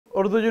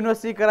Urdu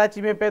university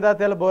Karachi में पैदा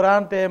थियल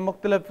बोरान ते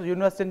मुख़्तलिफ़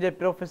यूनिवर्सिटियुनि जे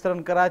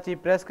प्रोफेसरनि कराची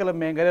प्रेस क्लब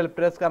में गॾियल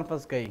प्रेस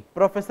कॉन्फ्रेंस कई।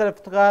 प्रोफेसर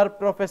इफ्तिखार,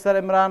 प्रोफेसर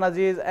इमरान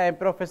अज़ीज़ ऐं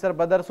प्रोफेसर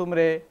बदर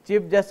सुमरे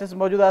चीफ जस्टिस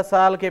मौजूदा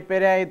साल खे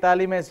पहिरियां ई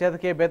तालीम ऐं सिहत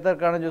खे बहितर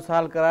करण जो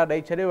साल करार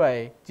ॾेई छॾियो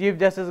आहे। चीफ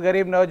जस्टिस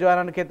ग़रीब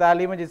नौजवाननि खे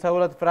तालीम जी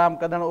सहूलियत फ़राहम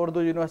कंदड़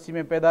उर्दू यूनिवर्सिटी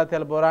में पैदा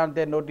थियल बोरान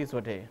ते नोटिस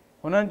वठे।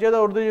 हुननि चयो त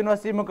उर्दू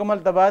यूनिवर्सिटी मुकमल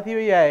तबाह थी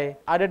वई आहे।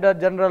 ऑडिटर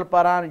जनरल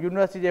पारां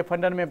यूनिवर्सिटी जे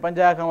फंडनि में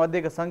 50 खां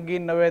वधीक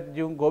संगीन नवेत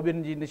जूं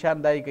गोभियुनि जी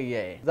निशानदाही कई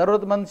आहे।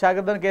 ज़रूरतमंद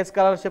शागिर्दनि खे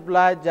स्कॉलरशिप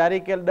लाइ जारी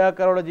कयल 10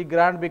 करोड़ जी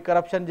ग्रांट बि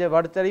करप्शन जे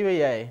वड़ चढ़ी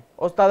वई आहे।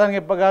 उस्तादनि खे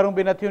पघारूं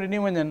बि नथियूं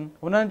ॾिनियूं वञनि।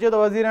 हुननि चयो त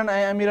वज़ीरनि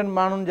ऐं अमीरनि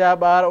माण्हुनि जा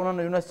ॿार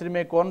उन्हनि यूनिवर्सिटी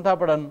में कोन था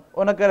पढ़नि,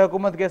 उन करे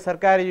हुकूमत खे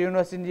सरकारी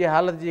यूनिवर्सिटियुनि जी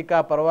हालत जी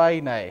का परवाह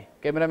ई न आहे।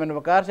 कैमरामैन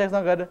वकार शेख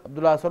सां गॾु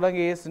अब्दुल्ला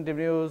सोलंगी, सिंध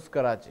न्यूज़,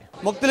 कराची।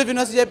 मुख़्तलिफ़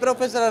यूनिवर्सिटी जे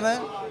प्रोफेसरनि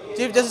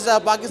चीफ जस्टिस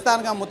साहब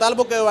पाकिस्तान खां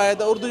मुतालबो कयो आहे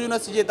त उर्दू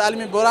यूनिवर्सिटी जे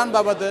तालीमी बोरान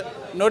बाबति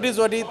नोटिस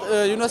वठी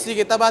यूनिवर्सिटी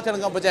खे तबाह थियण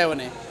खां बचाए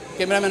वञे।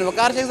 कैमरामैन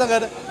वकार शेख सां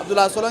गॾु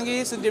अब्दुल्ला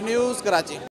सोलंगी, सिंध न्यूज़, कराची।